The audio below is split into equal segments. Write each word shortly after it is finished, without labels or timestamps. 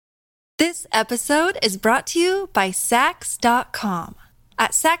This episode is brought to you by Sax.com.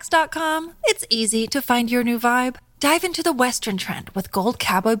 At Sax.com, it's easy to find your new vibe. Dive into the Western trend with gold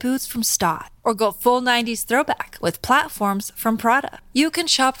cowboy boots from Stott, or go full 90s throwback with platforms from Prada. You can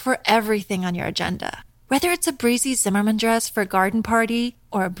shop for everything on your agenda, whether it's a breezy Zimmermann dress for a garden party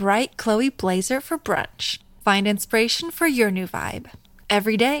or a bright Chloe blazer for brunch. Find inspiration for your new vibe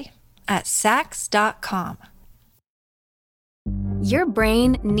every day at Sax.com. Your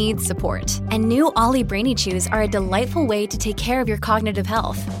brain needs support, and new Ollie Brainy Chews are a delightful way to take care of your cognitive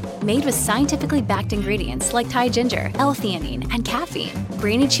health. Made with scientifically backed ingredients like Thai ginger, L-theanine, and caffeine,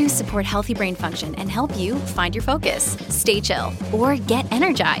 Brainy Chews support healthy brain function and help you find your focus, stay chill, or get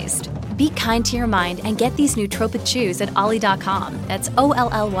energized. Be kind to your mind and get these nootropic chews at ollie.com. That's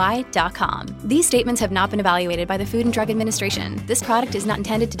OLLY.com. These statements have not been evaluated by the Food and Drug Administration. This product is not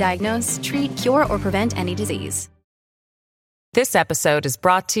intended to diagnose, treat, cure, or prevent any disease. This episode is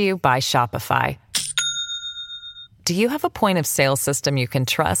brought to you by Shopify. Do you have a point of sale system you can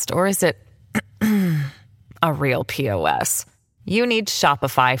trust, or is it a real POS? You need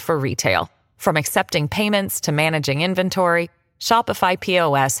Shopify for retail. From accepting payments to managing inventory, Shopify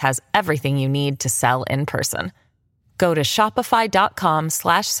POS has everything you need to sell in person. Go to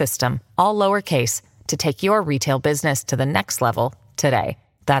shopify.com/system, all lowercase, to take your retail business to the next level today.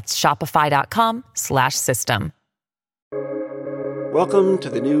 That's shopify.com/system. Welcome to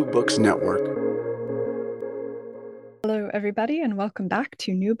the New Books Network. Hello, everybody, and welcome back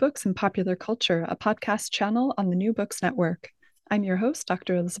to New Books in Popular Culture, a podcast channel on the New Books Network. I'm your host,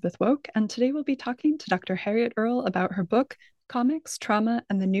 Dr. Elizabeth Woke, and today we'll be talking to Dr. Harriet Earle about her book, Comics, Trauma,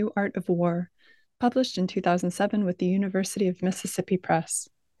 and the New Art of War, published in 2007 with the University of Mississippi Press.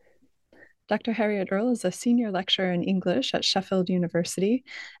 Dr. Harriet Earle is a senior lecturer in English at Sheffield University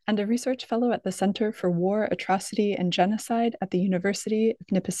and a research fellow at the Center for War, Atrocity, and Genocide at the University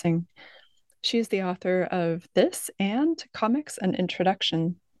of Nipissing. She is the author of this and Comics: An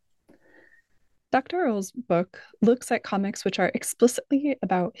Introduction. Dr. Earle's book looks at comics which are explicitly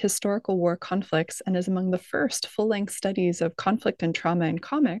about historical war conflicts and is among the first full-length studies of conflict and trauma in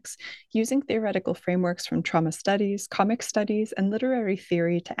comics, using theoretical frameworks from trauma studies, comic studies, and literary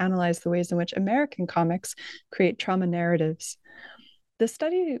theory to analyze the ways in which American comics create trauma narratives. The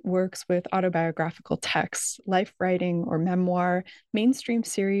study works with autobiographical texts, life writing or memoir, mainstream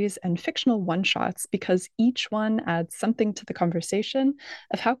series, and fictional one-shots because each one adds something to the conversation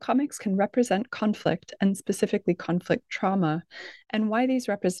of how comics can represent conflict, and specifically conflict trauma, and why these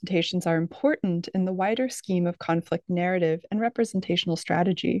representations are important in the wider scheme of conflict narrative and representational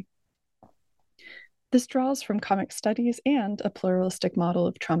strategy. This draws from comic studies and a pluralistic model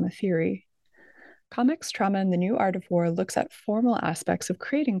of trauma theory. Comics, Trauma, and the New Art of War looks at formal aspects of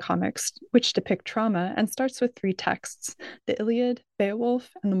creating comics which depict trauma and starts with three texts, the Iliad, Beowulf,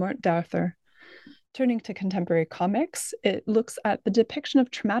 and the Morte d'Arthur. Turning to contemporary comics, it looks at the depiction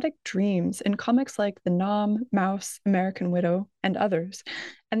of traumatic dreams in comics like The Nom, Mouse, American Widow, and others,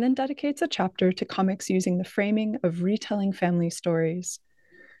 and then dedicates a chapter to comics using the framing of retelling family stories.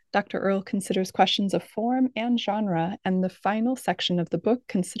 Dr. Earle considers questions of form and genre, and the final section of the book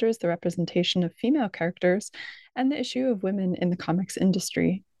considers the representation of female characters and the issue of women in the comics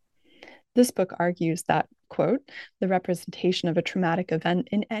industry. This book argues that, quote, the representation of a traumatic event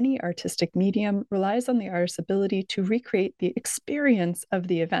in any artistic medium relies on the artist's ability to recreate the experience of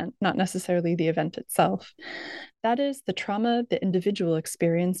the event, not necessarily the event itself. That is, the trauma the individual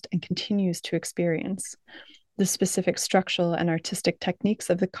experienced and continues to experience. The specific structural and artistic techniques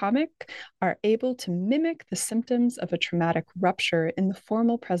of the comic are able to mimic the symptoms of a traumatic rupture in the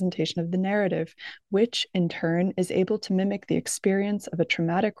formal presentation of the narrative, which in turn is able to mimic the experience of a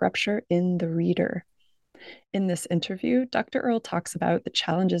traumatic rupture in the reader. In this interview, Dr. Earle talks about the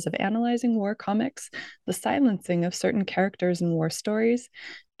challenges of analyzing war comics, the silencing of certain characters in war stories,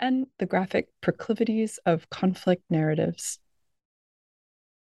 and the graphic proclivities of conflict narratives.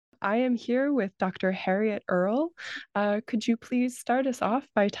 I am here with Dr. Harriet Earle. Could you please start us off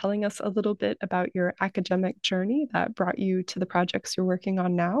by telling us a little bit about your academic journey that brought you to the projects you're working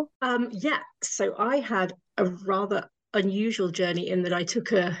on now? So I had a rather unusual journey in that I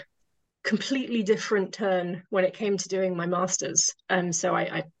took a completely different turn when it came to doing my master's. So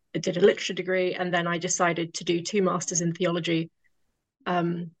I did a literature degree, and then I decided to do 2 masters in theology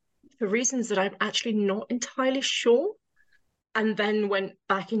for reasons that I'm actually not entirely sure. And then went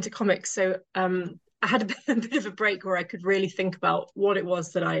back into comics. So I had a bit of a break where I could really think about what it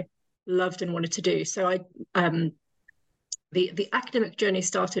was that I loved and wanted to do. So the academic journey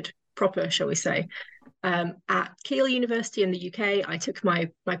started proper, shall we say, at Keele University in the UK. I took my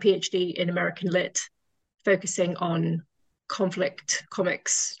PhD in American Lit, focusing on conflict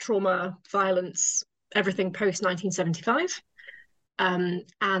comics, trauma, violence, everything post 1975.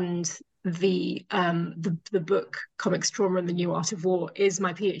 And the book Comics, Trauma and the New Art of War is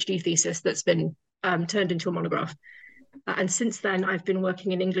my PhD thesis that's been turned into a monograph. And since then, I've been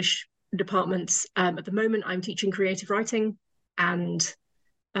working in English departments. At the moment, I'm teaching creative writing and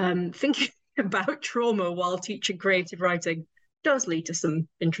thinking about trauma while teaching creative writing does lead to some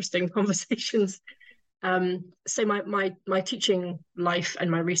interesting conversations. So my teaching life and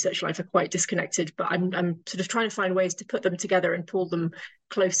my research life are quite disconnected, but I'm sort of trying to find ways to put them together and pull them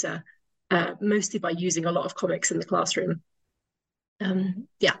closer, mostly by using a lot of comics in the classroom.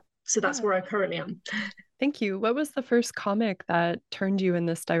 So that's where I currently am. Thank you. What was the first comic that turned you in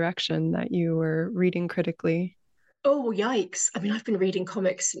this direction that you were reading critically? Oh, yikes. I mean, I've been reading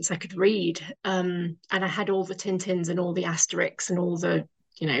comics since I could read. And I had all the Tintins and all the Asterix and all the,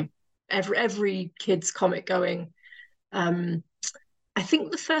 every kid's comic going. I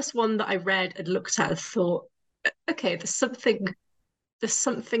think the first one that I read and looked at and thought, okay, there's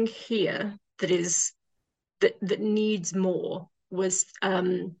something here that needs more, was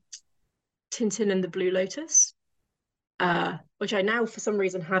Tintin and the Blue Lotus, which I now for some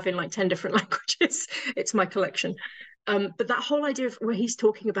reason have in like 10 different languages. It's my collection. But that whole idea of where he's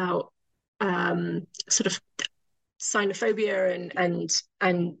talking about sort of xenophobia and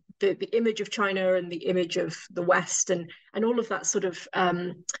the image of China and the image of the West and all of that sort of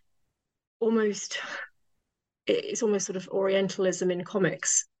it's almost sort of Orientalism in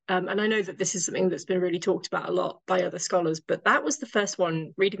comics. And I know that this is something that's been really talked about a lot by other scholars, but that was the first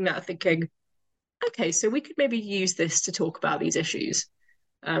one, reading that, thinking, okay, so we could maybe use this to talk about these issues.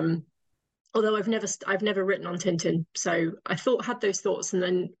 Although I've never written on Tintin, so I had those thoughts and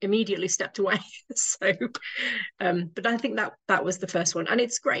then immediately stepped away. So, but I think that was the first one, and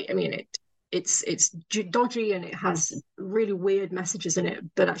it's great. I mean, it's dodgy and it has really weird messages in it,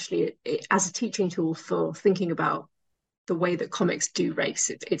 but actually, it as a teaching tool for thinking about the way that comics do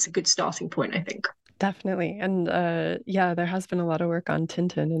race, it's a good starting point, I think. Definitely. And there has been a lot of work on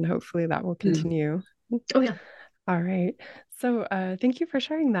Tintin, and hopefully that will continue. Oh, yeah. All right. So thank you for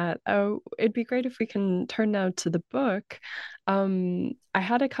sharing that. It'd be great if we can turn now to the book. I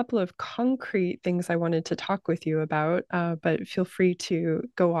had a couple of concrete things I wanted to talk with you about, but feel free to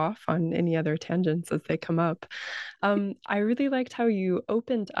go off on any other tangents as they come up. I really liked how you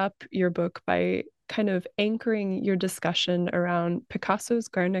opened up your book by kind of anchoring your discussion around Picasso's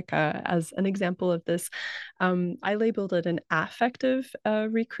Guernica as an example of this. I labeled it an affective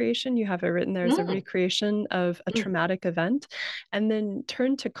recreation. You have it written there as a recreation of a traumatic event, and then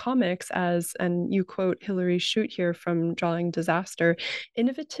turn to comics as, and you quote Hilary Shute here from Drawing Disaster,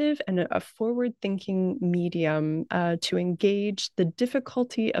 innovative and a forward-thinking medium to engage the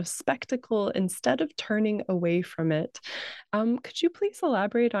difficulty of spectacle instead of turning away from it. Could you please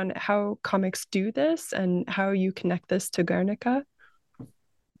elaborate on how comics do this and how you connect this to Guernica?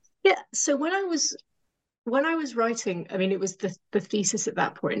 Yeah, so when I was writing, I mean, it was the thesis at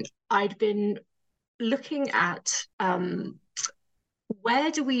that point. I'd been looking at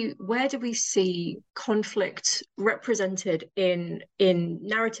where do we see conflict represented in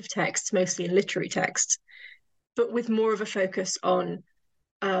narrative texts, mostly in literary texts, but with more of a focus on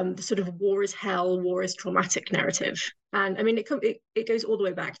the sort of war is hell, war is traumatic narrative. And I mean, it goes all the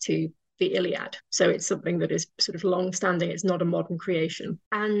way back to the Iliad. So it's something that is sort of long-standing. It's not a modern creation.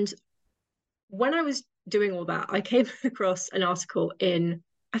 And when I was doing all that, I came across an article in,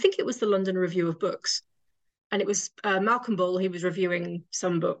 I think it was the London Review of Books. And it was Malcolm Bull. He was reviewing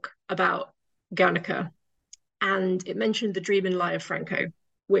some book about Guernica. And it mentioned The Dream and Lie of Franco,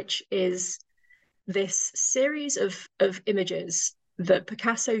 which is this series of images that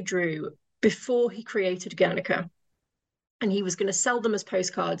Picasso drew before he created Guernica. And he was going to sell them as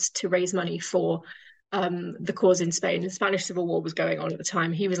postcards to raise money for the cause in Spain. The Spanish Civil War was going on at the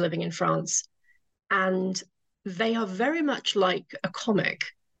time. He was living in France. And they are very much like a comic,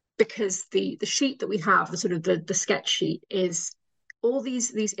 because the sheet that we have, the sort of the sketch sheet, is all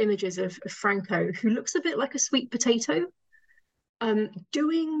these images of Franco, who looks a bit like a sweet potato,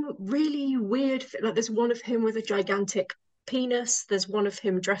 doing really weird, like there's one of him with a gigantic penis, there's one of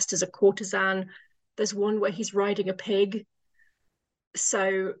him dressed as a courtesan, there's one where he's riding a pig.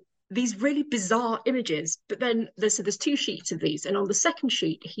 So these really bizarre images, but then there's two sheets of these, and on the second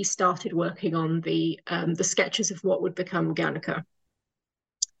sheet he started working on the sketches of what would become Guernica.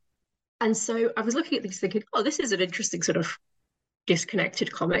 And so I was looking at these thinking, oh, this is an interesting sort of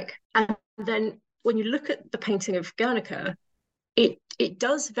disconnected comic. And then when you look at the painting of Guernica, it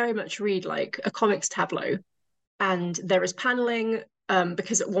does very much read like a comics tableau. And there is paneling,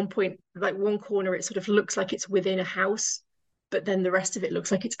 because at one point, like one corner, it sort of looks like it's within a house. but then the rest of it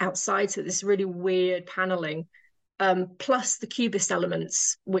looks like it's outside. So this really weird paneling, plus the cubist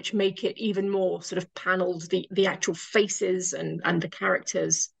elements, which make it even more sort of paneled. The actual faces and the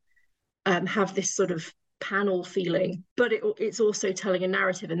characters have this sort of panel feeling, but it's also telling a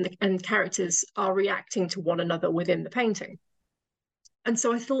narrative, and characters are reacting to one another within the painting. And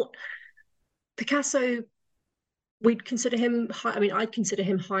so I thought Picasso, we'd consider him high, I mean, I'd consider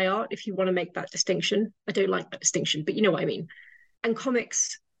him high art if you want to make that distinction. I don't like that distinction, but you know what I mean. And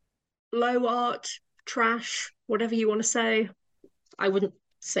comics, low art, trash, whatever you want to say. I wouldn't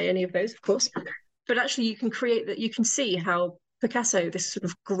say any of those, of course, but actually you can create that. You can see how Picasso, this sort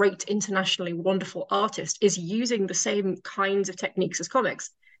of great internationally wonderful artist, is using the same kinds of techniques as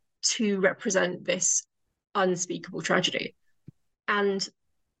comics to represent this unspeakable tragedy. And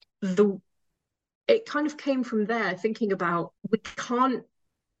it kind of came from there, thinking about, we can't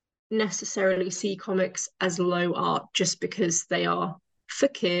necessarily see comics as low art just because they are for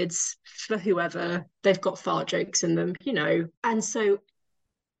kids, for whoever, they've got fart jokes in them, you know. And so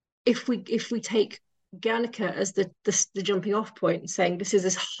if we take Guernica as the jumping off point, saying this is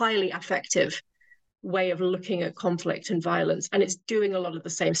this highly affective way of looking at conflict and violence, and it's doing a lot of the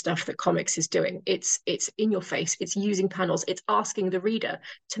same stuff that comics is doing. It's in your face, it's using panels, it's asking the reader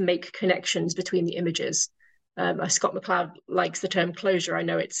to make connections between the images. Scott McCloud likes the term closure. I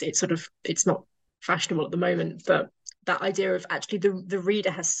know it's not fashionable at the moment, but that idea of actually the reader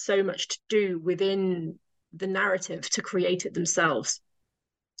has so much to do within the narrative to create it themselves.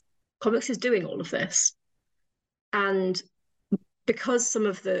 Comics is doing all of this. And because some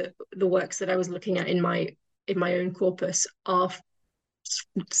of the works that I was looking at in my own corpus are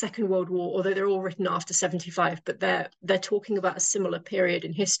Second World War, although they're all written after 75, but they're talking about a similar period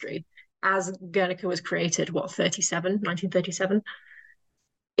in history as Guernica was created, 1937.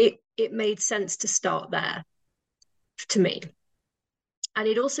 It made sense to start there to me. And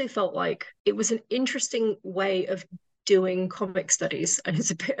it also felt like it was an interesting way of doing comic studies. And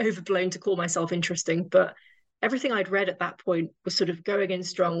it's a bit overblown to call myself interesting, but everything I'd read at that point was sort of going in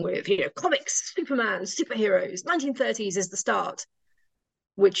strong with, you know, comics, Superman, superheroes, 1930s is the start,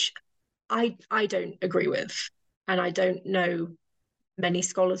 which I don't agree with. And I don't know many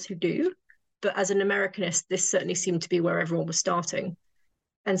scholars who do. But as an Americanist, this certainly seemed to be where everyone was starting.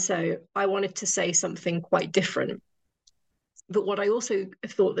 And so I wanted to say something quite different. But what I also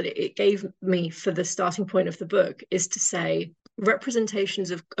thought that it gave me for the starting point of the book is to say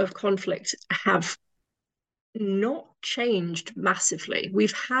representations of conflict have not changed massively.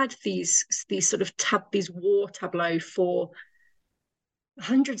 We've had these sort of these war tableaux for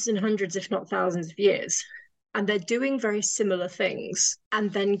hundreds and hundreds, if not thousands of years. And they're doing very similar things. And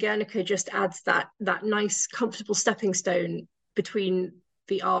then Guernica just adds that nice, comfortable stepping stone between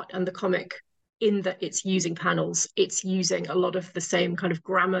the art and the comic, in that it's using panels, it's using a lot of the same kind of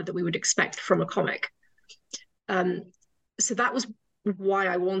grammar that we would expect from a comic. So that was why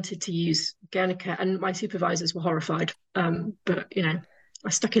I wanted to use Guernica, and my supervisors were horrified. But, you know, I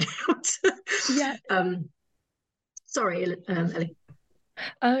stuck it out. Yeah. Sorry, Ellie.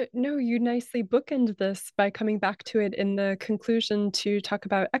 No, you nicely bookend this by coming back to it in the conclusion to talk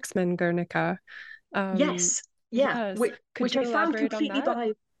about X-Men Guernica. Yes. Which I found completely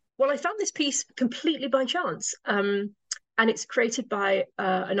I found this piece completely by chance. And it's created by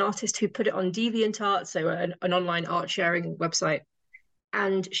an artist who put it on DeviantArt, so an online art sharing website.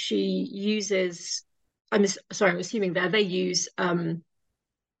 And she uses, I'm assuming they use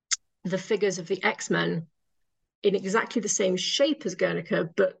the figures of the X-Men in exactly the same shape as Guernica,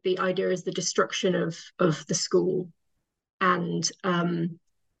 but the idea is the destruction of the school. And I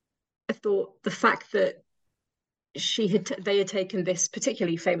thought the fact that they had taken this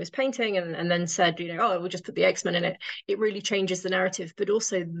particularly famous painting and then said, you know, oh, we'll just put the X-Men in it. It really changes the narrative, but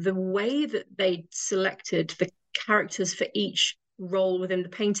also the way that they selected the characters for each role within the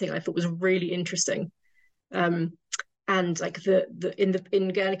painting, I thought was really interesting. And like in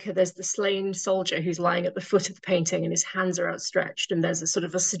Guernica, there's the slain soldier who's lying at the foot of the painting and his hands are outstretched, and there's a sort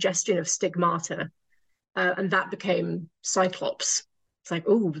of a suggestion of stigmata, and that became Cyclops. It's like,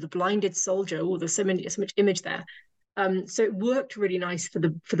 oh, the blinded soldier. Oh, there's so much image there. So it worked really nice for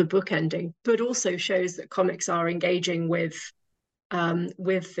the book ending, but also shows that comics are engaging with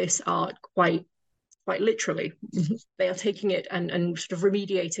this art quite literally. They are taking it and sort of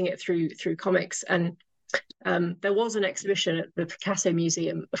remediating it through comics. And there was an exhibition at the Picasso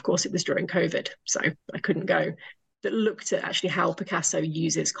Museum. Of course, it was during COVID, so I couldn't go, that looked at actually how Picasso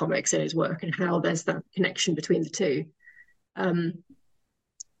uses comics in his work and how there's that connection between the two.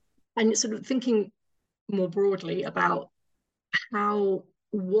 And sort of thinking more broadly about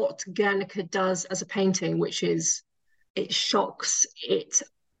what Guernica does as a painting, which is it shocks, it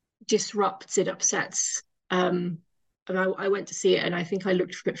disrupts, it upsets. And I went to see it, and I think I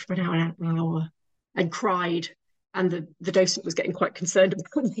looked for it for an hour and cried. And the docent was getting quite concerned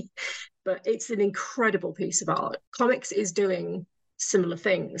about me. But it's an incredible piece of art. Comics is doing similar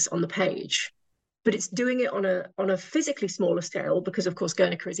things on the page, but it's doing it on a physically smaller scale because, of course,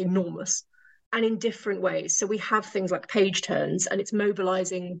 Guernica is enormous, and in different ways. So we have things like page turns, and it's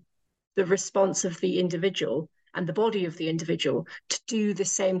mobilizing the response of the individual and the body of the individual to do the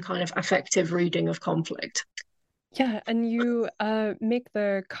same kind of affective reading of conflict. Yeah, and you make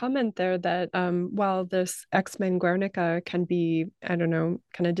the comment there that while this X-Men Guernica can be, I don't know,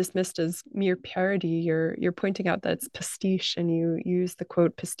 kind of dismissed as mere parody, you're pointing out that it's pastiche, and you use the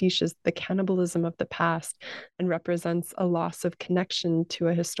quote, "Pastiche is the cannibalism of the past and represents a loss of connection to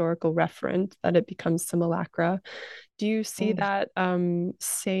a historical referent, that it becomes simulacra." Do you see that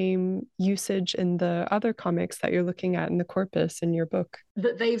same usage in the other comics that you're looking at in the corpus in your book?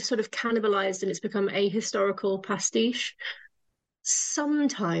 That they've sort of cannibalized and it's become a historical pastiche.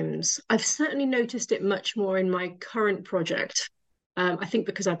 Sometimes I've certainly noticed it much more in my current project. I think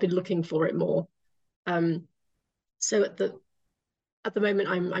because I've been looking for it more. So at the moment,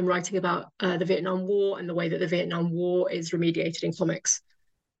 I'm writing about the Vietnam War and the way that the Vietnam War is remediated in comics,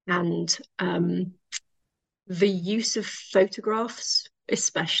 and the use of photographs,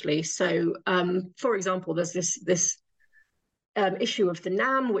 especially. So, for example, there's this issue of the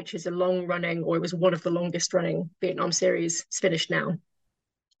Nam, which is a long-running, or it was one of the longest-running Vietnam series. It's finished now,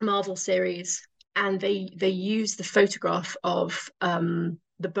 Marvel series, and they use the photograph of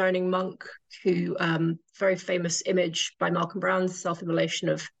the burning monk, who very famous image by Malcolm Brown's self-immolation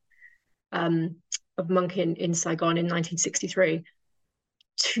of monk in Saigon in 1963,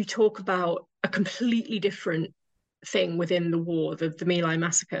 to talk about a completely different thing within the war, the My Lai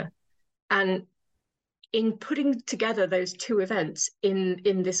massacre. And in putting together those two events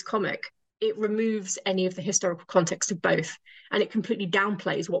in this comic, it removes any of the historical context of both, and it completely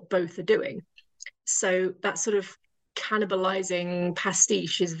downplays what both are doing. So that sort of cannibalizing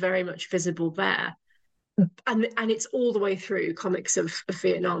pastiche is very much visible there. And it's all the way through comics of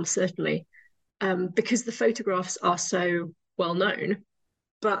Vietnam, certainly, because the photographs are so well known,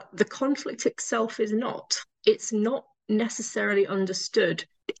 but the conflict itself is not. It's not necessarily understood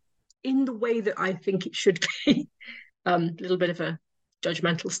in the way that I think it should be. A little bit of a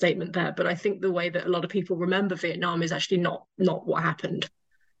judgmental statement there, but I think the way that a lot of people remember Vietnam is actually not what happened.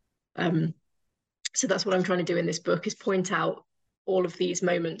 So that's what I'm trying to do in this book, is point out all of these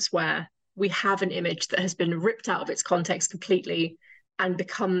moments where we have an image that has been ripped out of its context completely and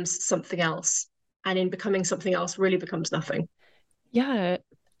becomes something else. And in becoming something else, really becomes nothing. Yeah,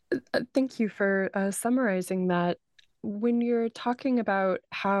 thank you for summarizing that. When you're talking about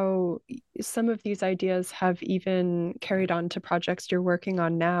how some of these ideas have even carried on to projects you're working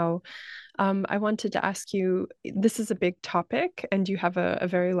on now, I wanted to ask you, this is a big topic, and you have a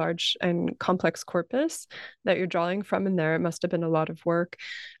very large and complex corpus that you're drawing from in there. It must have been a lot of work.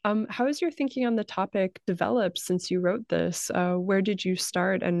 How has your thinking on the topic developed since you wrote this? Where did you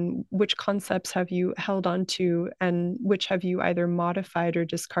start, and which concepts have you held on to, and which have you either modified or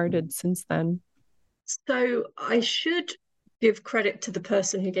discarded since then? So I should give credit to the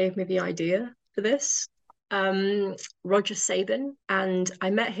person who gave me the idea for this, Roger Sabin. And I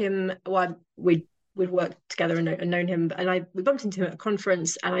met him, well, we'd worked together and known him, and we bumped into him at a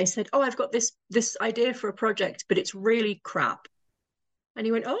conference, and I said, "Oh, I've got this idea for a project, but it's really crap." And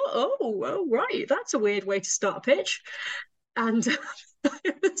he went, "Oh, right, that's a weird way to start a pitch." And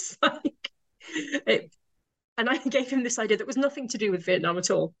it was like, and I gave him this idea that was nothing to do with Vietnam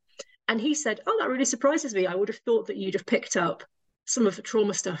at all. And he said, "Oh, that really surprises me. I would have thought that you'd have picked up some of the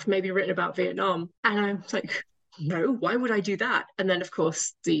trauma stuff, maybe written about Vietnam." And I'm like, "No, why would I do that?" And then, of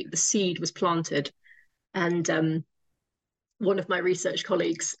course, the seed was planted. And one of my research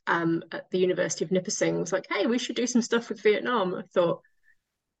colleagues at the University of Nipissing was like, "Hey, we should do some stuff with Vietnam." I thought,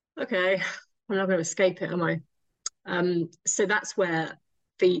 okay, I'm not going to escape it, am I? So that's where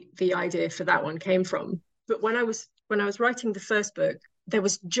the idea for that one came from. But when I was writing the first book, there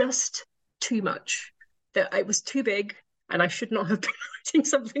was just too much. That it was too big, and I should not have been writing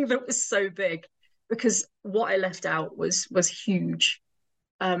something that was so big, because what I left out was huge.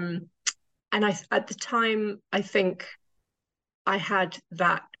 And at the time, I think I had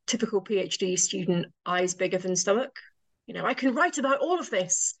that typical PhD student eyes bigger than stomach. You know, I can write about all of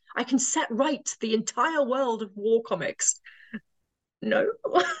this. I can set right the entire world of war comics. No.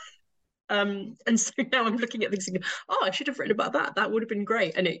 And so now I'm looking at things thinking, "Oh, I should have written about that. That would have been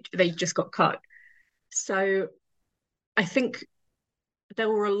great." And they just got cut. So I think there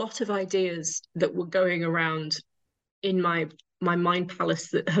were a lot of ideas that were going around in my mind palace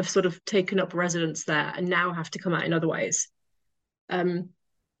that have sort of taken up residence there and now have to come out in other ways.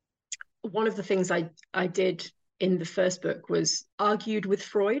 One of the things I did in the first book was argued with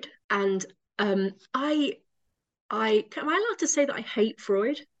Freud, and am I allowed to say that I hate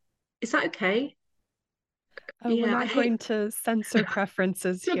Freud? Is that okay? We're not going to censor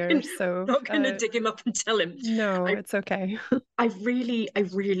preferences here, so not going to dig him up and tell him. No, it's okay. I really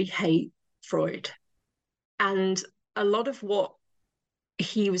hate Freud, and a lot of what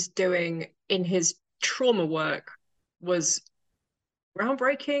he was doing in his trauma work was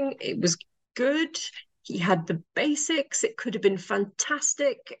groundbreaking. It was good. He had the basics. It could have been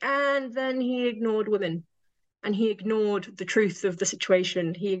fantastic, and then he ignored women. And he ignored the truth of the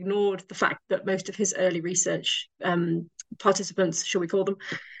situation. He ignored the fact that most of his early research participants, shall we call them,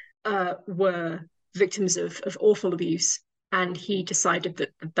 were victims of awful abuse. And he decided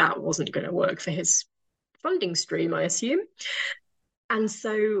that that wasn't going to work for his funding stream, I assume. And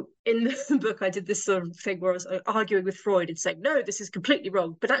so in the book, I did this sort of thing where I was arguing with Freud and saying, no, this is completely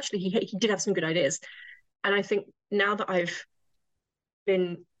wrong. But actually, he did have some good ideas. And I think now that I've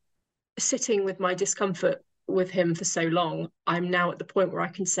been sitting with my discomfort with him for so long, I'm now at the point where I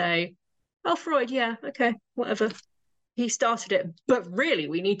can say, oh, Freud, yeah, okay, whatever. He started it, but really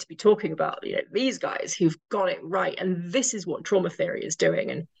we need to be talking about, you know, these guys who've got it right, and this is what trauma theory is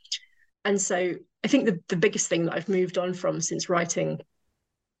doing. And so I think the biggest thing that I've moved on from since writing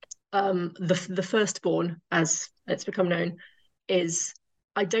the Firstborn, as it's become known, is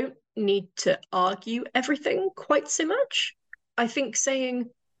I don't need to argue everything quite so much. I think saying,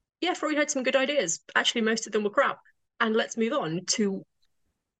 yeah, Freud had some good ideas. Actually, most of them were crap. And let's move on to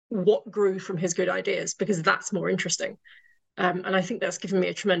what grew from his good ideas, because that's more interesting. And I think that's given me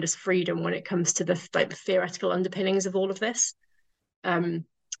a tremendous freedom when it comes to the theoretical underpinnings of all of this.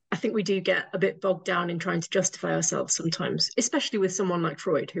 I think we do get a bit bogged down in trying to justify ourselves sometimes, especially with someone like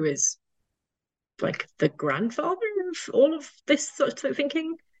Freud, who is like the grandfather of all of this sort of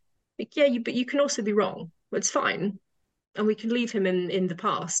thinking. Like, yeah, but you can also be wrong. It's fine. And we can leave him in the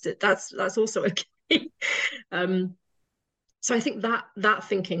past. That's also okay. So I think that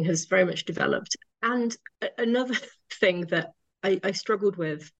thinking has very much developed. And another thing that I struggled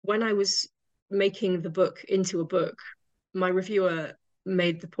with when I was making the book into a book, my reviewer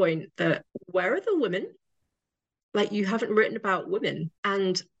made the point that, where are the women? Like, you haven't written about women.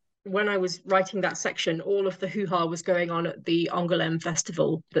 And when I was writing that section, all of the hoo-ha was going on at the Angoulême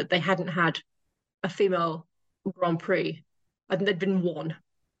festival that they hadn't had a female Grand Prix, and there'd been one,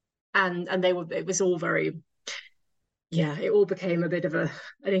 and it was all very, yeah, it all became a bit of an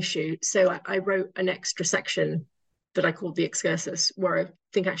issue. So I wrote an extra section that I called the excursus, where I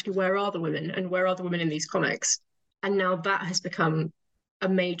think, actually, where are the women, and where are the women in these comics? And now that has become a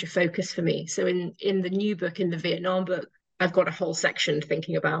major focus for me. So in the new book, in the Vietnam book, I've got a whole section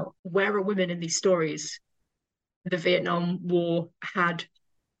thinking about, where are women in these stories? The Vietnam War had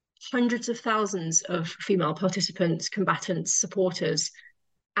hundreds of thousands of female participants, combatants, supporters,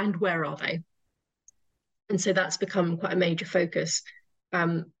 and where are they? And so that's become quite a major focus,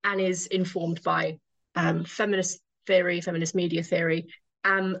 and is informed by feminist theory, feminist media theory,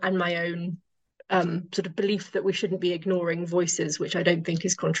 and my own sort of belief that we shouldn't be ignoring voices, which I don't think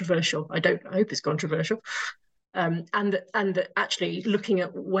is controversial. I hope it's controversial. And that actually looking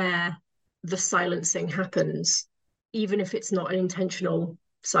at where the silencing happens, even if it's not an intentional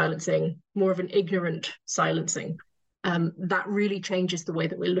silencing, more of an ignorant silencing, that really changes the way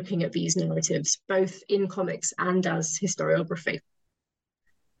that we're looking at these narratives, both in comics and as historiography.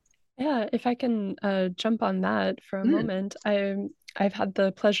 Yeah, if I can jump on that for a moment, I've had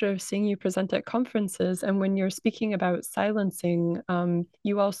the pleasure of seeing you present at conferences, and when you're speaking about silencing,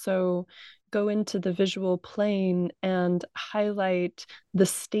 you also go into the visual plane and highlight the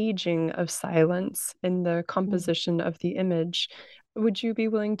staging of silence in the composition of the image. Would you be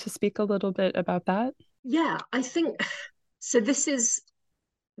willing to speak a little bit about that? Yeah, I think so. This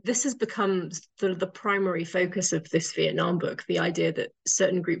has become the primary focus of this Vietnam book, the idea that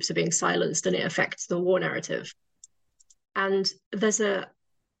certain groups are being silenced and it affects the war narrative. And there's I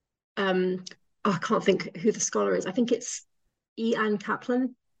can't think who the scholar is. I think it's Anne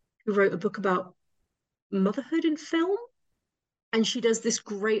Kaplan, who wrote a book about motherhood in film. And she does this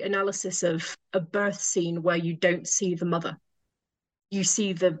great analysis of a birth scene where you don't see the mother. You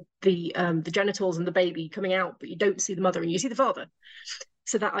see the genitals and the baby coming out, but you don't see the mother, and you see the father.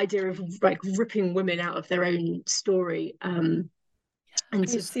 So that idea of like ripping women out of their own story. And I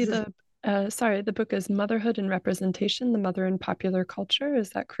see the book is Motherhood and Representation, The Mother in Popular Culture.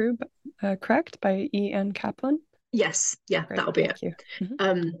 Is that correct? By Anne Kaplan? Yes, yeah, Great, that'll be thank it.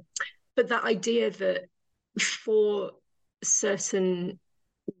 You. But that idea that for certain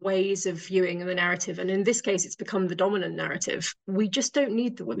ways of viewing the narrative, and in this case, it's become the dominant narrative, we just don't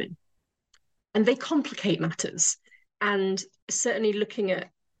need the women. And they complicate matters. And certainly looking at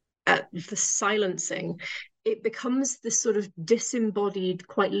the silencing, it becomes this sort of disembodied,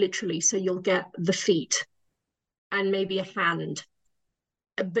 quite literally. So you'll get the feet and maybe a hand,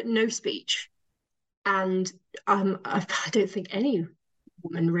 but no speech. And I don't think any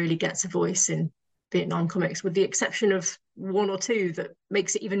woman really gets a voice in Vietnam comics, with the exception of one or two that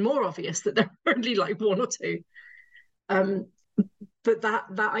makes it even more obvious that there are only like one or two. But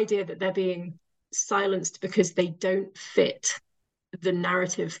that idea that they're being silenced because they don't fit the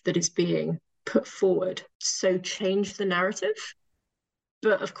narrative that is being put forward, so change the narrative.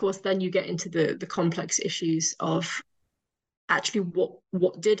 But of course, then you get into the complex issues of actually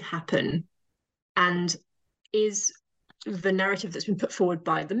what did happen, and is the narrative that's been put forward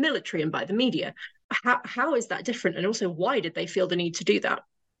by the military and by the media, how is that different? And also, why did they feel the need to do that?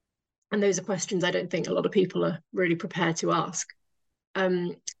 And those are questions I don't think a lot of people are really prepared to ask.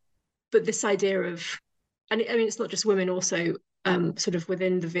 But this idea of, and I mean, it's not just women, also sort of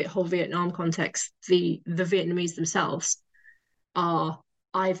within the whole Vietnam context, the Vietnamese themselves are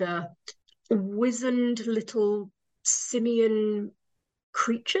either wizened little simian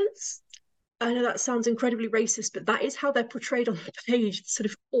creatures. I know that sounds incredibly racist, but that is how they're portrayed on the page. Sort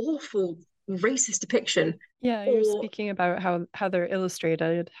of awful racist depiction. Yeah, you're speaking about how they're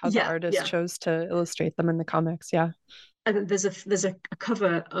illustrated, how the artist chose to illustrate them in the comics. Yeah. And there's a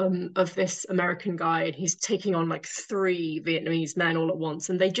cover of this American guy, and he's taking on like 3 Vietnamese men all at once,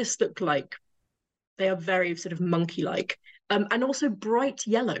 and they just look like they are very sort of monkey-like, and also bright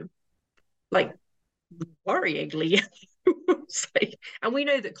yellow, like worryingly yellow. And we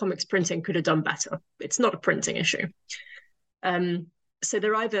know that comics printing could have done better. It's not a printing issue. So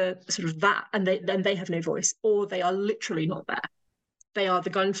they're either sort of that, and they have no voice, or they are literally not there. They are the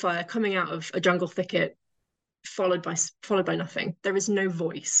gunfire coming out of a jungle thicket, followed by nothing. There is no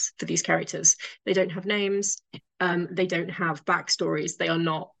voice for these characters. They don't have names. They don't have backstories. They are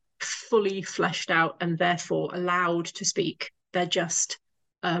not fully fleshed out and therefore allowed to speak. They're just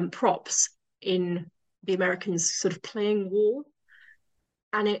props in the Americans sort of playing war.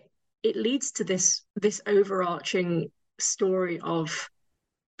 And it leads to this overarching story of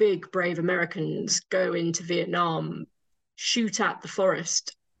big, brave Americans go into Vietnam, shoot at the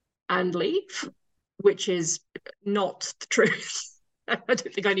forest, and leave, which is not the truth. I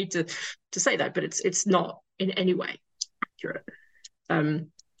don't think I need to say that, but it's not in any way accurate.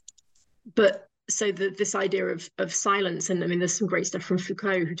 But so this idea of silence, and I mean, there's some great stuff from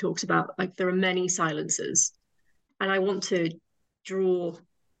Foucault, who talks about like there are many silences, and I want to draw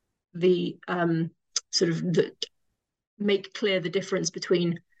the make clear the difference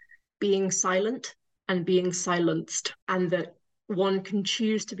between being silent and being silenced, and that one can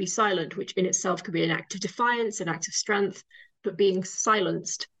choose to be silent, which in itself could be an act of defiance, an act of strength, but being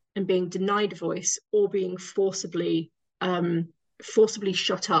silenced and being denied a voice, or being forcibly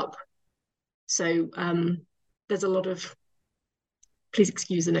shut up. So there's a lot of, please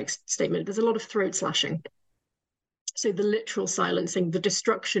excuse the next statement, there's a lot of throat slashing. So the literal silencing, the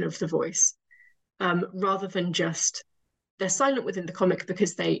destruction of the voice, rather than just, they're silent within the comic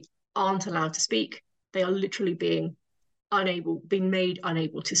because they aren't allowed to speak. They are literally being made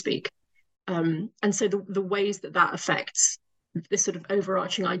unable to speak. And so the ways that affects this sort of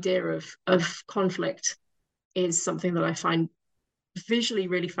overarching idea of conflict is something that I find visually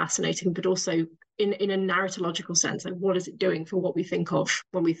really fascinating, but also in a narratological sense. Like, what is it doing for what we think of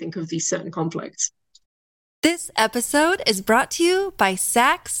when we think of these certain conflicts? This episode is brought to you by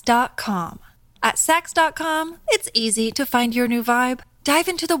Saks.com. At Saks.com, it's easy to find your new vibe. Dive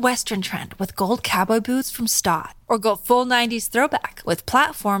into the Western trend with gold cowboy boots from Stott, or go full 90s throwback with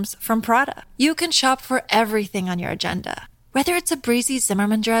platforms from Prada. You can shop for everything on your agenda, whether it's a breezy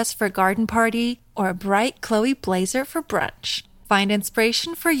Zimmermann dress for a garden party or a bright Chloe blazer for brunch. Find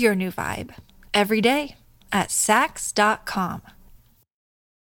inspiration for your new vibe every day at Saks.com.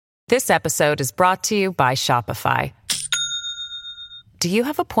 This episode is brought to you by Shopify. Do you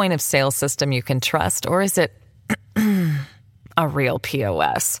have a point of sale system you can trust, or is it a real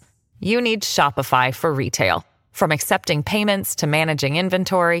POS? You need Shopify for retail. From accepting payments to managing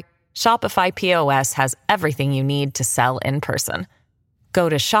inventory, Shopify POS has everything you need to sell in person. Go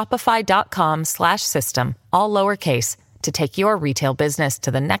to shopify.com/system, all lowercase, to take your retail business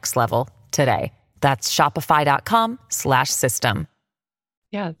to the next level today. That's shopify.com/system.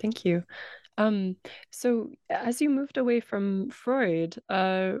 Yeah, thank you. So as you moved away from Freud,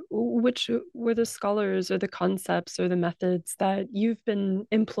 which were the scholars or the concepts or the methods that you've been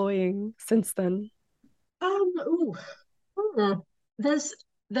employing since then? Ooh, hmm. There's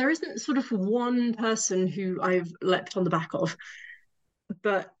there isn't sort of one person who I've leapt on the back of,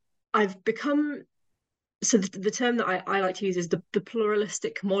 but I've become so the term that I like to use is the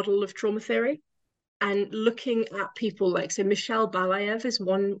pluralistic model of trauma theory. And looking at people like, so Michelle Balayev is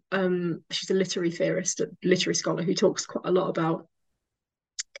one, she's a literary theorist, a literary scholar who talks quite a lot about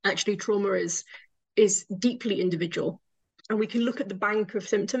actually trauma is deeply individual. And we can look at the bank of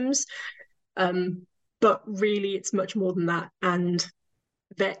symptoms, but really it's much more than that. And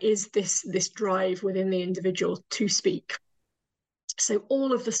there is this drive within the individual to speak. So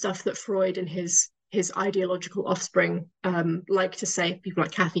all of the stuff that Freud and his ideological offspring like to say, people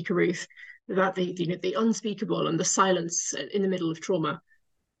like Kathy Carruth, about the unspeakable and the silence in the middle of trauma.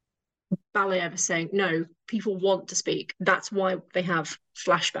 Balayev is saying, no, people want to speak. That's why they have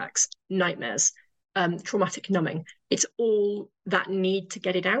flashbacks, nightmares, traumatic numbing. It's all that need to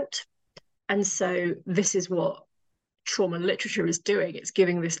get it out. And so this is what trauma literature is doing. It's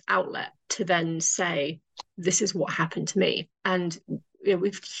giving this outlet to then say, this is what happened to me. And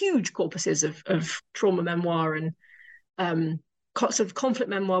with huge corpuses of trauma memoir and sort of conflict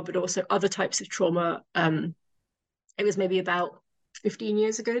memoir, but also other types of trauma. It was maybe about 15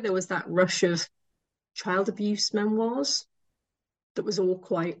 years ago, there was that rush of child abuse memoirs that was all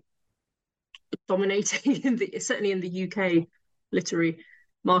quite dominating, certainly in the UK literary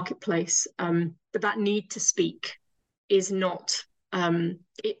marketplace. But that need to speak is not,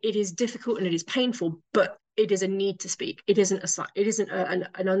 it is difficult and it is painful, but it is a need to speak. It isn't an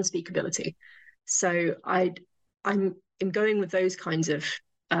unspeakability. So I'm going with those kinds of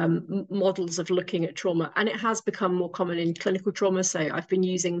models of looking at trauma, and it has become more common in clinical trauma. So I've been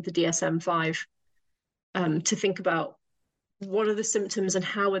using the DSM-5 to think about what are the symptoms and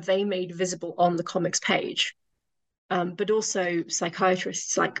how are they made visible on the comics page. But also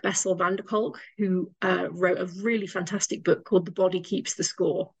psychiatrists like Bessel van der Kolk, who wrote a really fantastic book called The Body Keeps the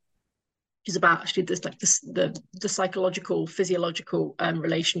Score, which is about actually the psychological, physiological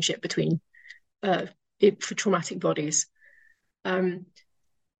relationship between for traumatic bodies. And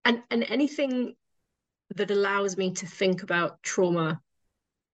anything that allows me to think about trauma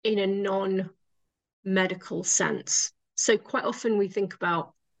in a non-medical sense. So quite often we think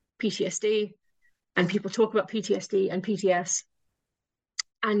about PTSD and people talk about PTSD and PTS,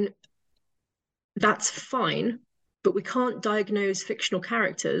 and that's fine, but we can't diagnose fictional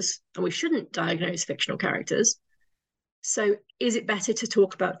characters, and we shouldn't diagnose fictional characters. So is it better to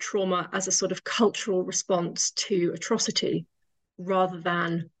talk about trauma as a sort of cultural response to atrocity rather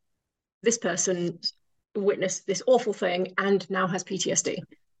than this person witnessed this awful thing and now has PTSD,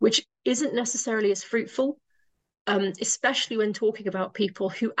 which isn't necessarily as fruitful, especially when talking about people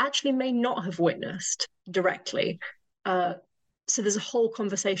who actually may not have witnessed directly. So there's a whole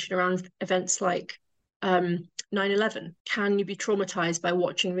conversation around events like 9/11. Can you be traumatized by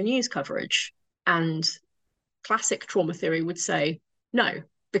watching the news coverage? And classic trauma theory would say no,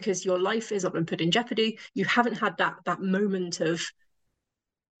 because your life has not been put in jeopardy. You haven't had that moment of,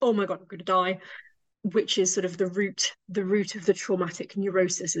 oh my God, I'm going to die, which is sort of the root of the traumatic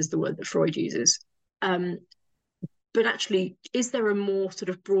neurosis is the word that Freud uses. But actually, is there a more sort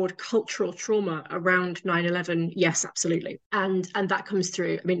of broad cultural trauma around 9/11? Yes, absolutely. And that comes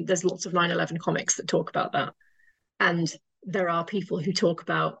through. I mean, there's lots of 9/11 comics that talk about that. And there are people who talk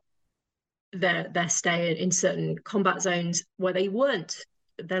about their stay in certain combat zones where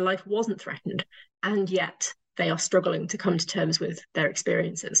their life wasn't threatened, and yet they are struggling to come to terms with their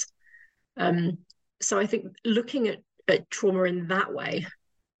experiences. So I think looking at trauma in that way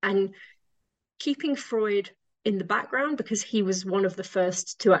and keeping Freud in the background, because he was one of the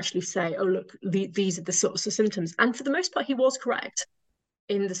first to actually say, oh, look, these are the sorts of symptoms. And for the most part, he was correct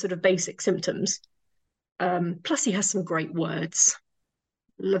in the sort of basic symptoms. Plus, he has some great words.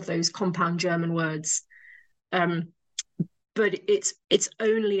 Love those compound German words. But it's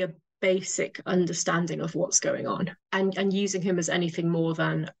only a basic understanding of what's going on. And using him as anything more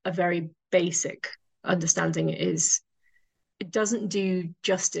than a very basic understanding it doesn't do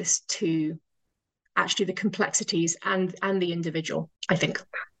justice to actually the complexities and the individual, I think.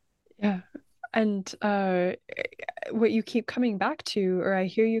 Yeah. And what you keep coming back to, or I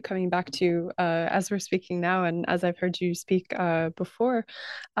hear you coming back to as we're speaking now, and as I've heard you speak before,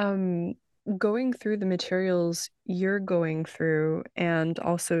 going through the materials you're going through and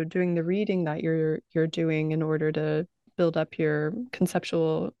also doing the reading that you're doing in order to build up your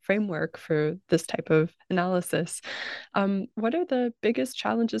conceptual framework for this type of analysis. What are the biggest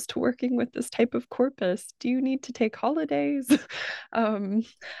challenges to working with this type of corpus? Do you need to take holidays?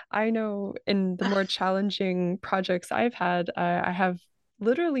 I know in the more challenging projects I've had, I have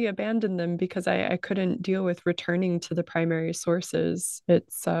literally abandoned them because I couldn't deal with returning to the primary sources.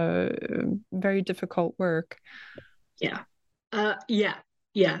 It's very difficult work. Yeah. Yeah.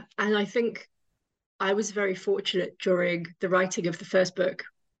 Yeah. And I think I was very fortunate during the writing of the first book,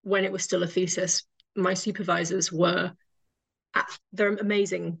 when it was still a thesis. My supervisors were, they're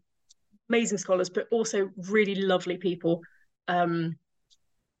amazing, amazing scholars, but also really lovely people. Um,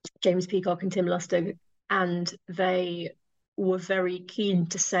 James Peacock and Tim Lustig, and they were very keen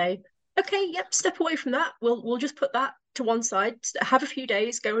to say, okay, yep, step away from that. We'll just put that to one side, have a few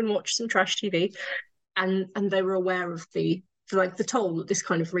days, go and watch some trash TV. And they were aware of the toll that this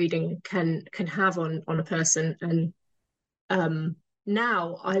kind of reading can have on a person. And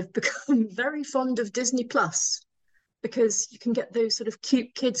now I've become very fond of Disney Plus, because you can get those sort of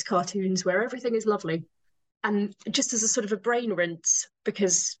cute kids cartoons where everything is lovely, and just as a sort of a brain rinse,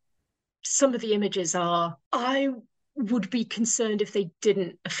 because some of the images are, I would be concerned if they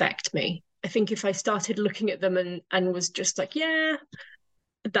didn't affect me. I think if I started looking at them and was just like, yeah,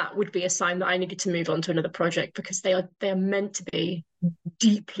 that would be a sign that I needed to move on to another project, because they are meant to be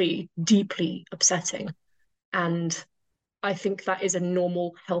deeply, deeply upsetting. And I think that is a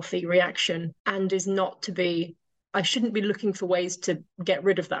normal, healthy reaction, and is not to be, I shouldn't be looking for ways to get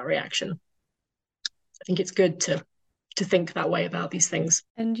rid of that reaction. I think it's good to think that way about these things.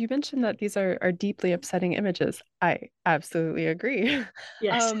 And you mentioned that these are deeply upsetting images. I absolutely agree.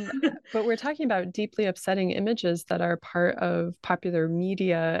 Yes. But we're talking about deeply upsetting images that are part of popular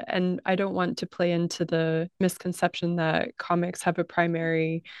media. And I don't want to play into the misconception that comics have a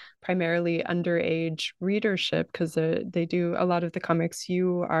primarily underage readership, because they do, a lot of the comics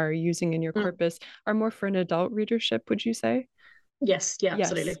you are using in your corpus are more for an adult readership, would you say? Yes, yeah,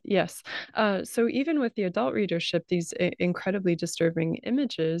 Yes, absolutely. yes. So even with the adult readership, these incredibly disturbing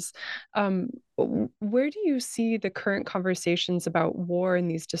images, where do you see the current conversations about war and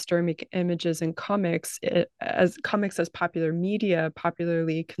these disturbing images in comics, as comics as popular media,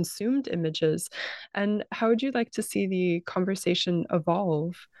 popularly consumed images? And how would you like to see the conversation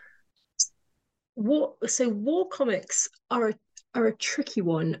evolve? War comics are a tricky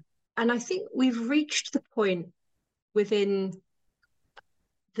one, and I think we've reached the point within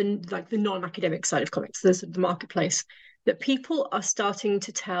the non-academic side of comics, the marketplace, that people are starting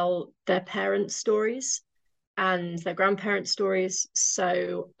to tell their parents' stories and their grandparents' stories.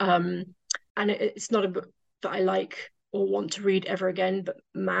 So, and it's not a book that I like or want to read ever again, but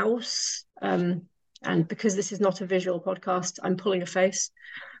Mouse. And because this is not a visual podcast, I'm pulling a face.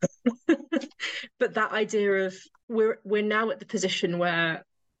 But that idea of, we're now at the position where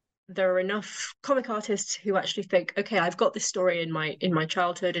there are enough comic artists who actually think, okay, I've got this story in my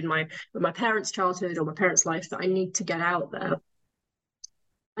childhood, in my parents' childhood or my parents' life, that I need to get out there.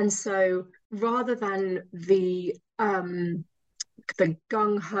 And so rather than the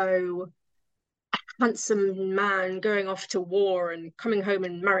gung-ho handsome man going off to war and coming home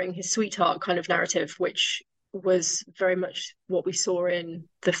and marrying his sweetheart kind of narrative, which was very much what we saw in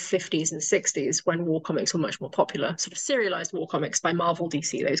the 50s and 60s, when war comics were much more popular, sort of serialized war comics by Marvel,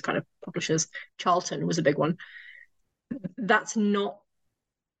 DC, those kind of publishers. Charlton was a big one. That's not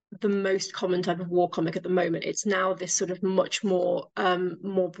the most common type of war comic at the moment. It's now this sort of much more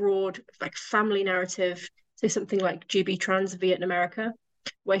more broad, like family narrative. So something like GB Trans Viet America,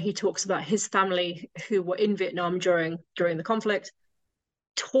 where he talks about his family who were in Vietnam during the conflict,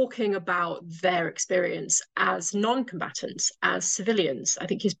 talking about their experience as non-combatants, as civilians. I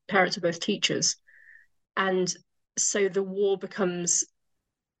think his parents were both teachers. And so the war becomes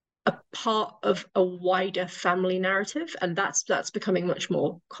a part of a wider family narrative, and that's becoming much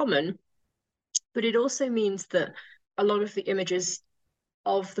more common. But it also means that a lot of the images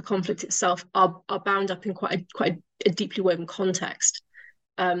of the conflict itself are bound up in quite a deeply woven context.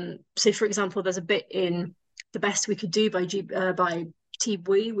 So, for example, there's a bit in The Best We Could Do by T.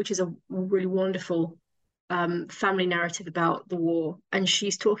 Bui, which is a really wonderful family narrative about the war. And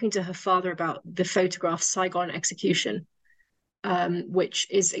she's talking to her father about the photograph Saigon Execution, which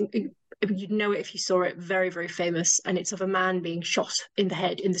is, you'd know it if you saw it, very, very famous. And it's of a man being shot in the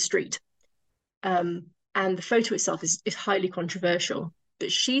head in the street. And the photo itself is highly controversial.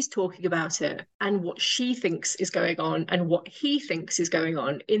 But she's talking about it and what she thinks is going on and what he thinks is going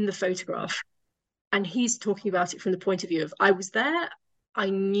on in the photograph. And he's talking about it from the point of view of, I was there, I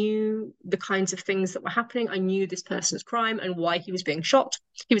knew the kinds of things that were happening, I knew this person's crime and why he was being shot.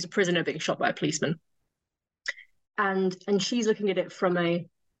 He was a prisoner being shot by a policeman. And she's looking at it from a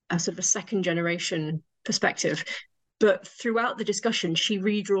sort of a second generation perspective. But throughout the discussion, she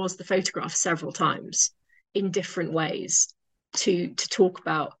redraws the photograph several times in different ways to talk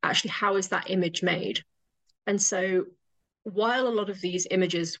about actually how is that image made. And so while a lot of these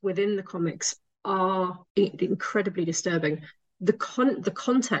images within the comics are incredibly disturbing, the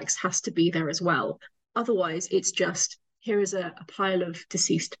context has to be there as well. Otherwise, it's just, here is a pile of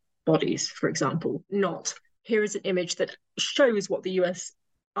deceased bodies, for example, not here is an image that shows what the US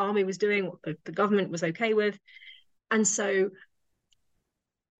Army was doing, what the government was okay with. And so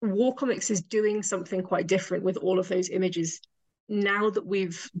war comics is doing something quite different with all of those images now that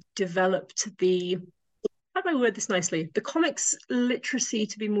we've developed the, how do I word this nicely, the comics literacy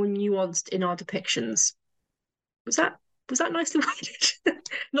to be more nuanced in our depictions. Was that nicely worded?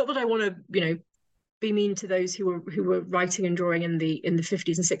 Not that I want to, be mean to those who were writing and drawing in the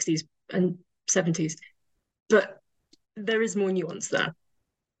 50s and 60s and 70s, but there is more nuance there.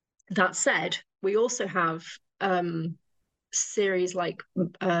 That said, we also have series like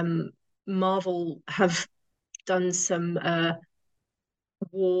Marvel have done some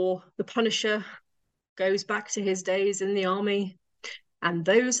war. The Punisher goes back to his days in the army, and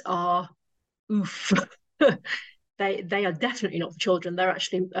those are oof. They are definitely not for children. They're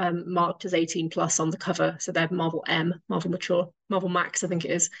actually marked as 18 plus on the cover, so they're Marvel M, Marvel Mature, Marvel Max, I think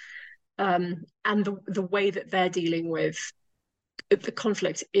it is. And the way that they're dealing with the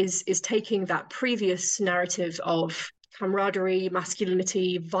conflict is taking that previous narrative of camaraderie,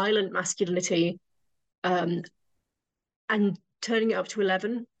 masculinity, violent masculinity, and turning it up to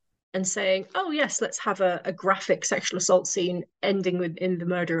 11 and saying, oh yes, let's have a graphic sexual assault scene ending in the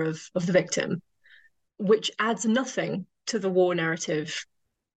murder of the victim, which adds nothing to the war narrative.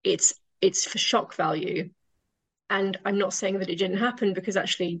 It's for shock value. And I'm not saying that it didn't happen, because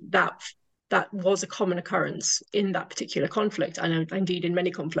actually that was a common occurrence in that particular conflict, and indeed in many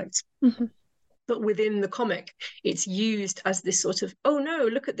conflicts. Mm-hmm. But within the comic, it's used as this sort of, oh no,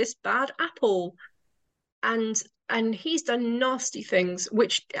 look at this bad apple, and he's done nasty things,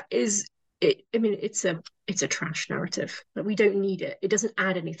 which is it's a trash narrative. Like, we don't need it. It doesn't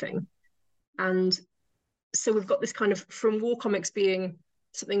add anything. And so we've got this kind of, from war comics being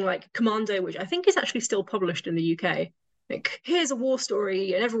something like Commando, which I think is actually still published in the UK. Like, here's a war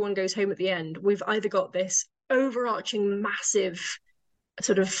story and everyone goes home at the end. We've either got this overarching massive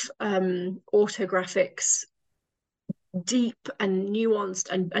sort of autographics, deep and nuanced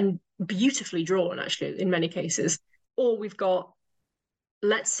and beautifully drawn, actually, in many cases, or we've got,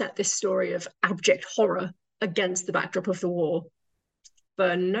 let's set this story of abject horror against the backdrop of the war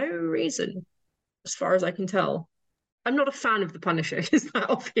for no reason, as far as I can tell. I'm not a fan of the Punisher. Is that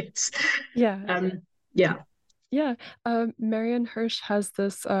obvious? Yeah. Yeah. Marion Hirsch has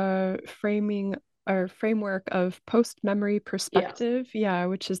this framing or framework of post-memory perspective,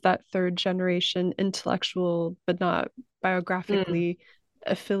 which is that third generation intellectual but not biographically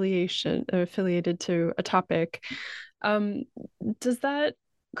affiliated to a topic. Does that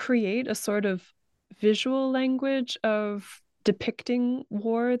create a sort of visual language of depicting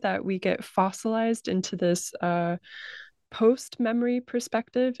war that we get fossilized into this post-memory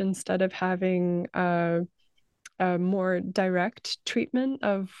perspective instead of having a more direct treatment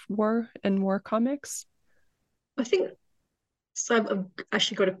of war and war comics? I think so. I've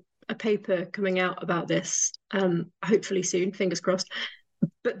actually got a paper coming out about this, hopefully soon, fingers crossed.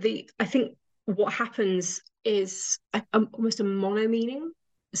 But I think what happens is almost a mono meaning.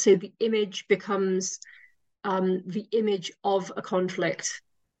 So the image becomes the image of a conflict,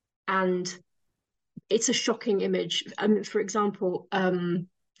 and it's a shocking image. For example,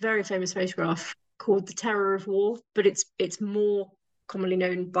 very famous photograph called The Terror of War, but it's more commonly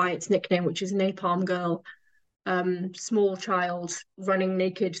known by its nickname, which is Napalm Girl. Small child running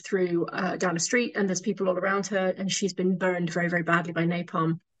naked through down a street, and there's people all around her, and she's been burned very, very badly by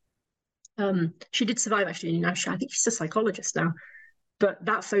napalm. She did survive, actually. I think she's a psychologist now. But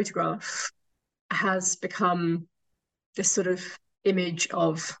that photograph has become this sort of image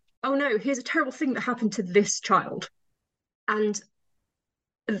of, oh no, here's a terrible thing that happened to this child. And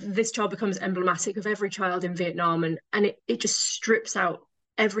this child becomes emblematic of every child in Vietnam, and it just strips out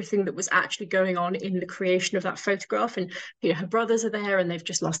everything that was actually going on in the creation of that photograph. And her brothers are there, and they've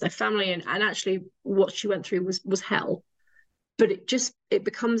just lost their family, and actually what she went through was hell. But it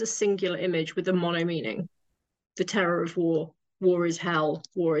becomes a singular image with a mono meaning. The terror of war. War is hell.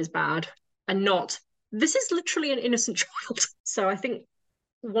 War is bad. And not, this is literally an innocent child. So I think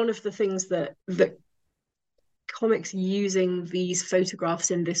one of the things that comics using these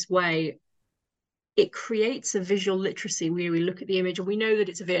photographs in this way, it creates a visual literacy where we look at the image and we know that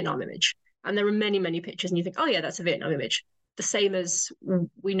it's a Vietnam image. And there are many, many pictures, and you think, oh yeah, that's a Vietnam image. The same as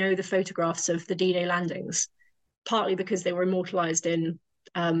we know the photographs of the D-Day landings, partly because they were immortalized in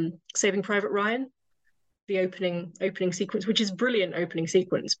Saving Private Ryan, the opening sequence, which is a brilliant opening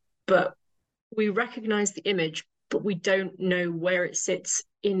sequence. But we recognize the image but we don't know where it sits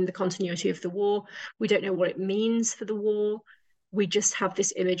in the continuity of the war. We don't know what it means for the war. We just have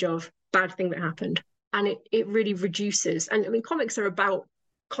this image of bad thing that happened. And it really reduces. And I mean, comics are about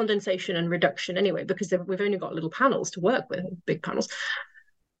condensation and reduction anyway, because we've only got little panels to work with, big panels.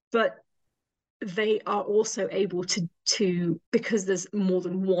 But they are also able to because there's more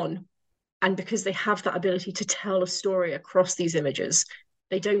than one, and because they have that ability to tell a story across these images,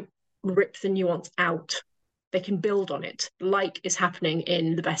 they don't rip the nuance out. They can build on it, like is happening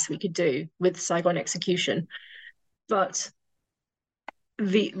in The Best We Could Do with Saigon Execution. But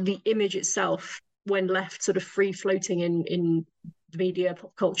the image itself, when left sort of free floating in media,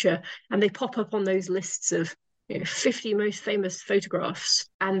 pop culture, and they pop up on those lists of 50 most famous photographs,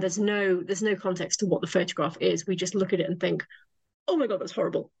 and there's no context to what the photograph is. We just look at it and think, oh my God, that's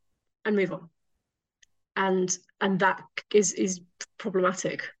horrible, and move on. And that is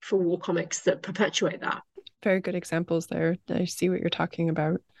problematic for war comics that perpetuate that. Very good examples there. I see what you're talking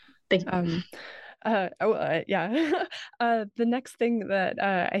about. Thank you. Yeah. The next thing that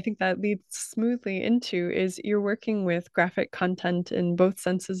I think that leads smoothly into is you're working with graphic content in both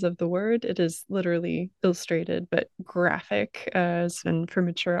senses of the word. It is literally illustrated, but graphic, as in for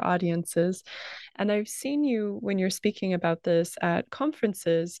mature audiences. And I've seen you, when you're speaking about this at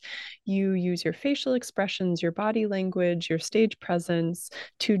conferences, you use your facial expressions, your body language, your stage presence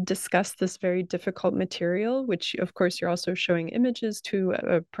to discuss this very difficult material, which of course you're also showing images to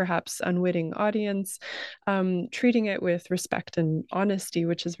a perhaps unwitting audience, treating it with respect and honesty,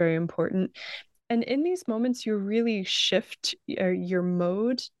 which is very important. And in these moments, you really shift your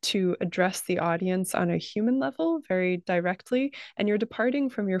mode to address the audience on a human level very directly, and you're departing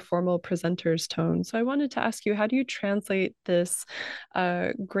from your formal presenter's tone. So I wanted to ask you, how do you translate this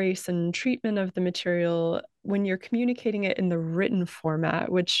grace and treatment of the material when you're communicating it in the written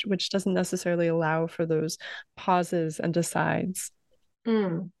format, which doesn't necessarily allow for those pauses and asides?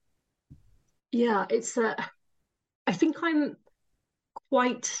 Yeah, it's I think I'm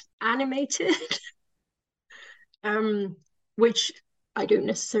quite animated, which I don't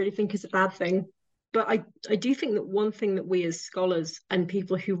necessarily think is a bad thing. But I do think that one thing that we as scholars and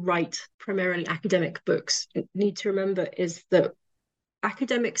people who write primarily academic books need to remember is that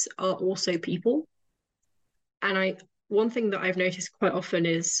academics are also people. And one thing that I've noticed quite often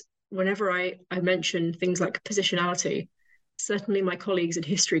is whenever I mention things like positionality, certainly my colleagues in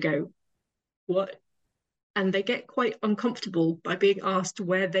history go, what? And they get quite uncomfortable by being asked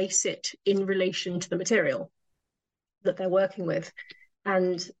where they sit in relation to the material that they're working with.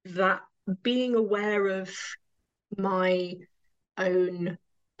 And that being aware of my own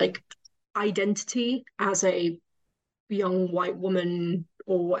identity as a young white woman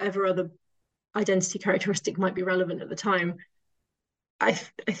or whatever other identity characteristic might be relevant at the time, I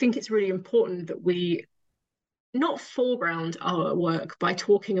think it's really important that we not foreground our work by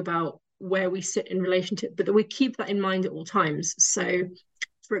talking about where we sit in relation to it, but that we keep that in mind at all times. So,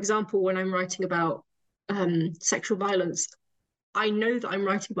 for example, when I'm writing about sexual violence, I know that I'm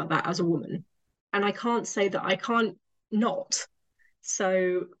writing about that as a woman, and I can't say that I can't not.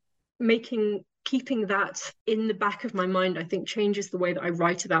 So keeping that in the back of my mind, I think changes the way that I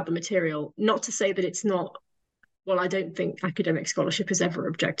write about the material. Not to say that it's not, well, I don't think academic scholarship is ever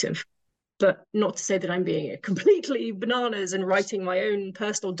objective, but not to say that I'm being completely bananas and writing my own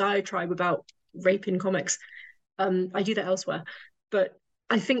personal diatribe about rape in comics. I do that elsewhere. But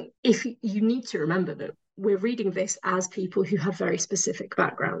I think if you need to remember that we're reading this as people who have very specific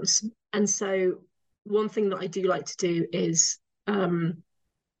backgrounds. And so one thing that I do like to do is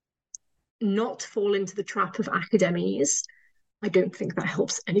not fall into the trap of academies. I don't think that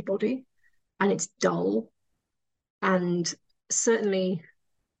helps anybody, and it's dull. And certainly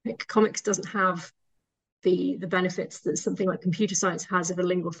comics doesn't have the benefits that something like computer science has of a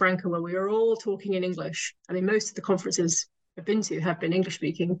lingua franca where we are all talking in English. I mean, most of the conferences I've been to have been English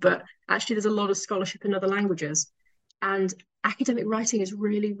speaking, but actually there's a lot of scholarship in other languages. And academic writing is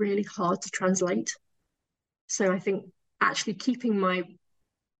really, really hard to translate. So I think actually keeping my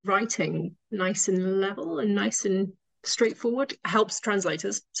writing nice and level and nice and straightforward helps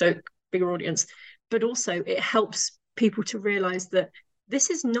translators, so bigger audience, but also it helps people to realize that this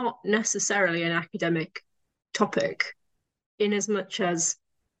is not necessarily an academic topic, in as much as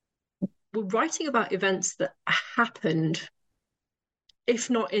we're writing about events that happened, if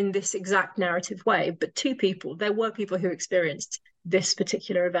not in this exact narrative way, but to people. There were people who experienced this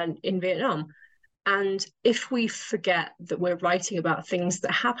particular event in Vietnam. And if we forget that we're writing about things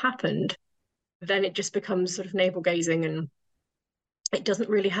that have happened, then it just becomes sort of navel gazing, and it doesn't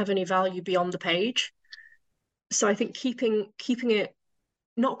really have any value beyond the page. So I think keeping it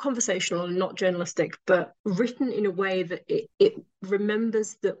not conversational and not journalistic, but written in a way that it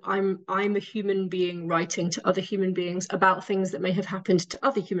remembers that I'm a human being writing to other human beings about things that may have happened to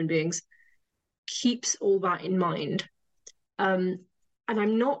other human beings, keeps all that in mind. And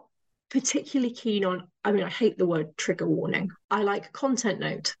I'm not particularly keen on, I mean, I hate the word trigger warning. I like content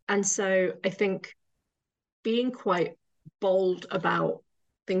note. And so I think being quite bold about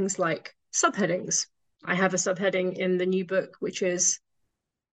things like subheadings. I have a subheading in the new book, which is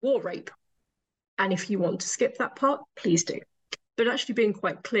war rape. And if you want to skip that part, please do. But actually being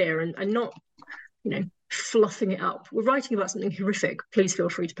quite clear and not, fluffing it up. We're writing about something horrific. Please feel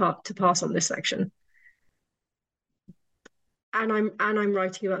free to pass on this section. And I'm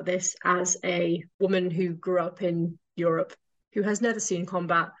writing about this as a woman who grew up in Europe, who has never seen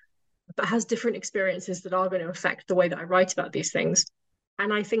combat, but has different experiences that are going to affect the way that I write about these things.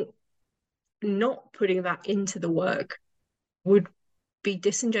 And I think not putting that into the work would be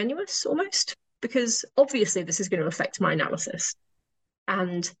disingenuous almost, because obviously this is going to affect my analysis.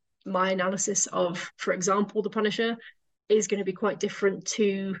 And my analysis of, for example, The Punisher is going to be quite different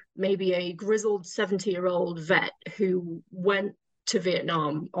to maybe a grizzled 70-year-old vet who went to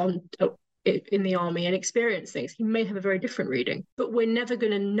Vietnam in the army and experienced things. He may have a very different reading, but we're never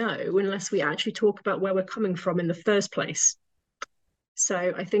going to know unless we actually talk about where we're coming from in the first place. So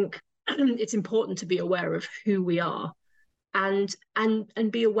I think it's important to be aware of who we are and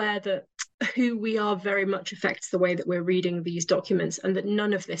be aware that who we are very much affects the way that we're reading these documents, and that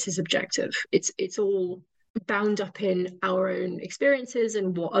none of this is objective. It's all bound up in our own experiences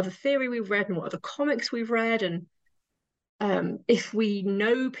and what other theory we've read and what other comics we've read. And if we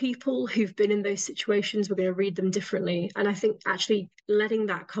know people who've been in those situations, we're going to read them differently. And I think actually letting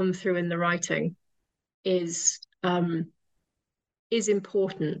that come through in the writing is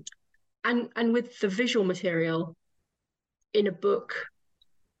important. And with the visual material in a book,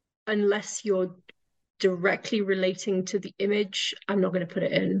 unless you're directly relating to the image, I'm not going to put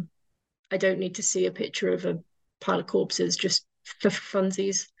it in. I don't need to see a picture of a pile of corpses just for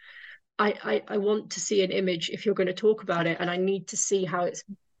funsies. I want to see an image if you're going to talk about it, and I need to see how it's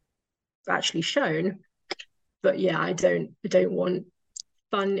actually shown. But yeah, I don't want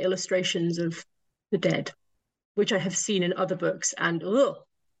fun illustrations of the dead, which I have seen in other books, and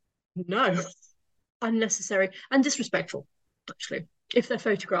no, unnecessary and disrespectful, actually. If they're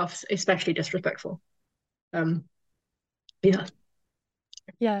photographs, especially disrespectful. Yeah.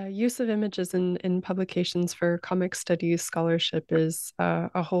 Yeah, use of images in publications for comic studies scholarship is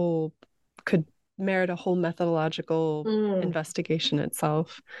could merit a whole methodological investigation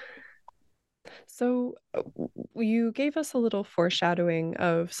itself. So you gave us a little foreshadowing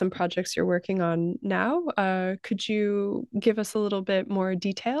of some projects you're working on now. Could you give us a little bit more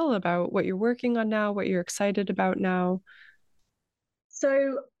detail about what you're working on now, what you're excited about now?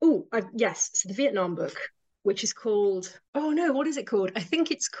 So, yes, so the Vietnam book, which is called, what is it called? I think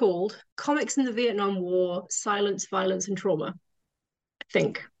it's called Comics in the Vietnam War, Silence, Violence, and Trauma. I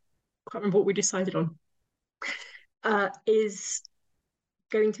think. Can't remember what we decided on. Is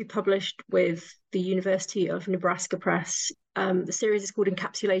going to be published with the University of Nebraska Press. The series is called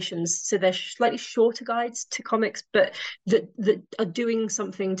Encapsulations. So they're slightly shorter guides to comics, but that are doing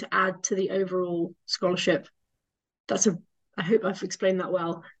something to add to the overall scholarship. I hope I've explained that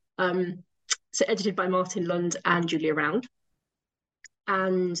well. So edited by Martin Lund and Julia Round.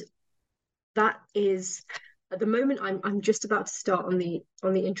 And that is, at the moment, I'm just about to start on the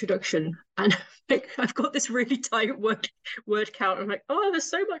introduction, and I've got this really tight word count. I'm like, there's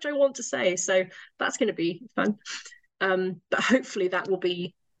so much I want to say, so that's going to be fun. But hopefully that will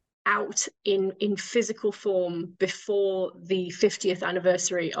be out in physical form before the 50th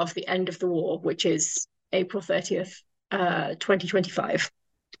anniversary of the end of the war, which is April 30th, 2025.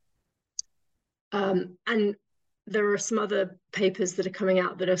 And there are some other papers that are coming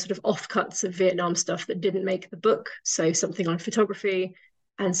out that are sort of offcuts of Vietnam stuff that didn't make the book. So something on photography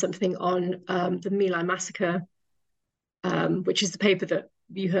and something on the My Lai massacre, which is the paper that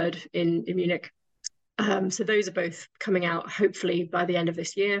you heard in Munich. So those are both coming out hopefully by the end of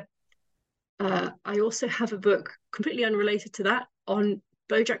this year. I also have a book completely unrelated to that on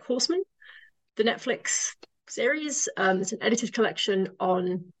BoJack Horseman, the Netflix series. It's an edited collection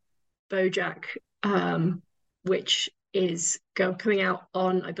on BoJack, which is coming out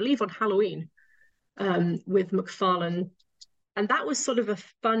on, I believe, on Halloween, with McFarlane. And that was sort of a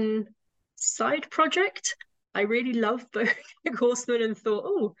fun side project. I really love BoJack Horseman and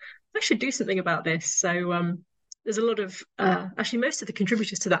thought, I should do something about this. So there's a lot of, actually most of the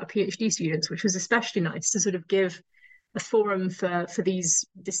contributors to that are PhD students, which was especially nice to sort of give a forum for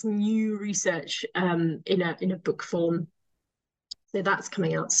this new research in a book form. So that's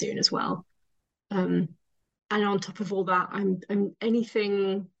coming out soon as well. And on top of all that, I'm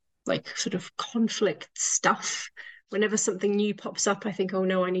anything like sort of conflict stuff. Whenever something new pops up, I think, oh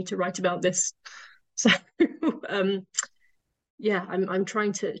no, I need to write about this. So yeah, I'm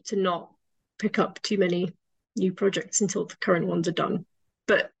trying to not pick up too many new projects until the current ones are done.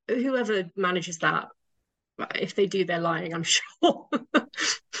 But whoever manages that, if they do, they're lying, I'm sure.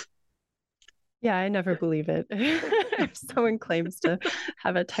 Yeah, I never believe it if someone claims to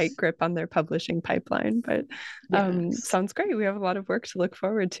have a tight grip on their publishing pipeline. But Yes. sounds great. We have a lot of work to look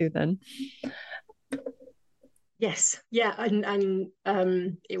forward to then. Yes. Yeah. And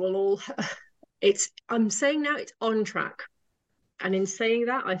it will all, I'm saying now it's on track. And in saying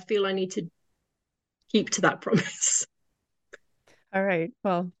that, I feel I need to keep to that promise. All right.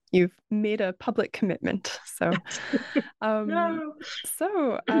 Well, you've made a public commitment. So, No.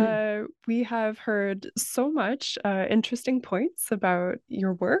 we have heard so much interesting points about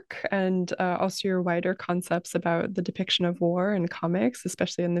your work and also your wider concepts about the depiction of war in comics,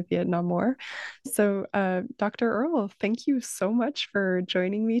 especially in the Vietnam War. So, Dr. Earle, thank you so much for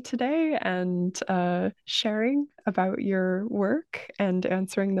joining me today and sharing about your work and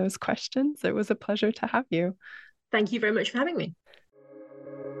answering those questions. It was a pleasure to have you. Thank you very much for having me.